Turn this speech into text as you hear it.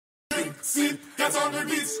sip, get on the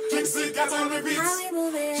beats. Drink, sip, get on the beats. How we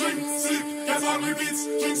moving? Drink, sip, get on the beats.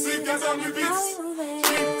 Drink, sip, get on the beats. How we moving?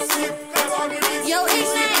 Drink, sip, get on the beats. Yo,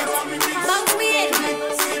 Ignite, bounce me in. Drink,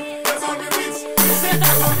 sip, get on the beats. Sip,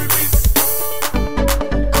 get on the beats.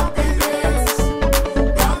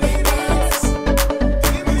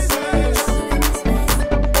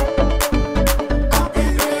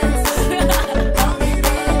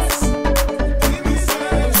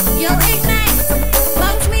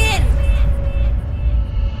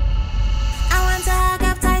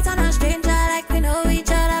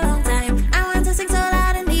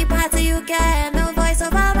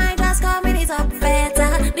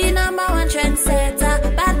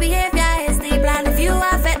 Trendsetter, bad behavior is the plan. If you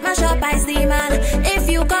affect my shop, I the man. If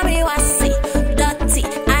you call me wassy, dirty,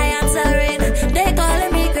 I answering. They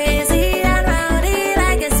calling me crazy and rowdy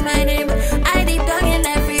like it's my name. I deep down in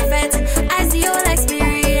every vet. I see your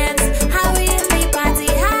experience. How we in the party,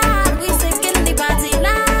 ha? We sick in the party,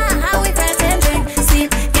 nah. How we fret and drink, sleep,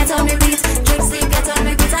 get on the beat. Drink, sleep, get on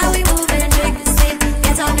the beat. How we move and drink, sleep,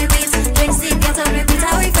 get on the beat. Drink, sleep, get on the beat.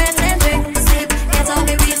 How we fret and drink, sleep, get on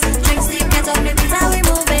the beat. Drink, sleep, get on the beat. How we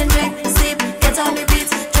move and drink, sleep, get on the beat.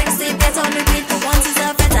 Drink, sleep, get on the beat. Once it's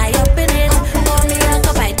up, I up in it. Pour me a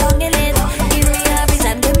cup, I tongue in it. Give me a beat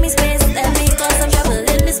and give me space. Let me cause some trouble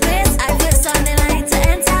in this space. I first on the line to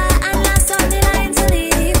enter and last on the line to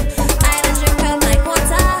leave. I don't drink rum like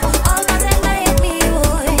water. All my time I hit me,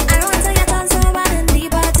 boy. I want to get on so bad in the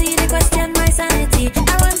party. They question my sanity.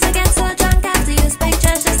 I want to get so drunk, have to use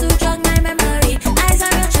pictures just to jog my memory. I's a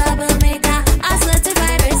real troublemaker, a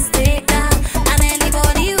certified risk taker. And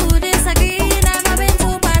anybody who disagree, never been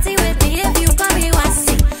to party with me. If you call me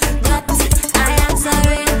wassy, dirty, I am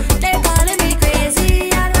sorry. They calling me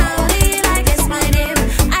crazy and rowdy like it's my name.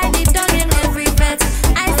 I deep down in every vet.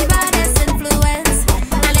 I see baddest influence.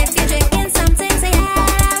 And if you're drinking something, say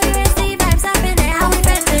yeah. We raise the vibes up in there. How we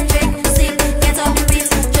fret and drink, sleep, get on the beat.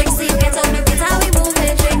 Drink, sleep, get on the beat. How we move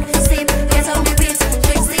and drink, sleep, get on the beat.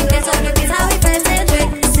 Drink, sleep, get on the beat. How we fret and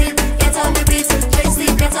drink, sleep, get on the beat. Drink,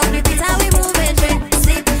 sleep, get on the beat. How we move and drink,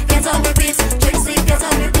 sleep, get on the beat. Drink, sleep, get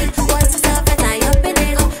on the beat. Once it's up, I up in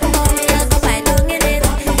it. Pour me a cup, I tongue in it.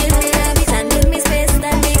 Give me a beat and give me space.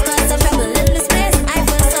 Let me cause some trouble in this place. I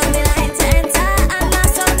first on the line to enter and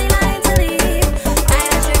last on the line to leave. I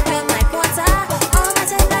don't drink rum like water. All my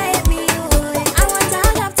time I hit me, boy. I want to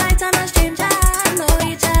hug up tight on a stranger. Know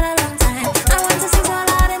each other long time. I want to sing so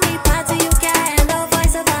loud in the party you can't. No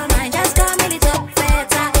voice of our mind. Just call me the top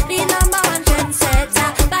fetter, the number one trendsetter.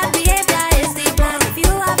 Bad behavior is the plan. If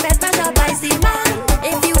you affect my shop, I the man.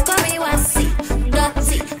 If you call me wassy,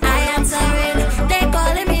 dirty, I answering. They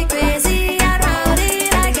calling me crazy and rowdy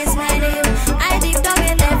like it's my name. I deep down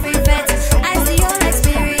in every vet. I see your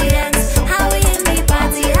experience. How we in the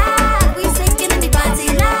party, ah? We sinking in the party,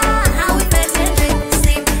 nah. How we fret and drink,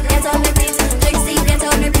 sleep, get on the beat. Drink, sleep, get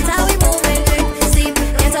on the beat. How we move and drink, sleep,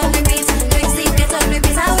 get on the beat. Drink, sleep, get on the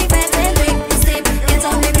beat. How we fret and drink, sleep, get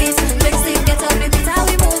on the beat. Drink, sleep, get on the beat. How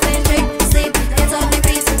we move and drink, sleep, get on the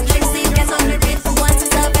beat. Drink, sleep, get on the beat. Once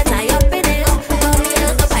it's up, I up in it. Pour me a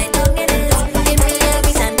cup, I tongue in it. Give me a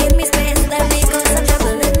beat and give me space. Let me cause some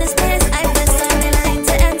trouble in this place. I first on the line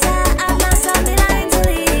to enter and last on the line to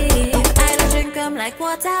leave. I don't drink rum like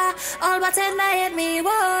water. All but 10 I hit me,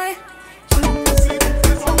 boy. Sip,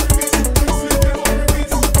 get on the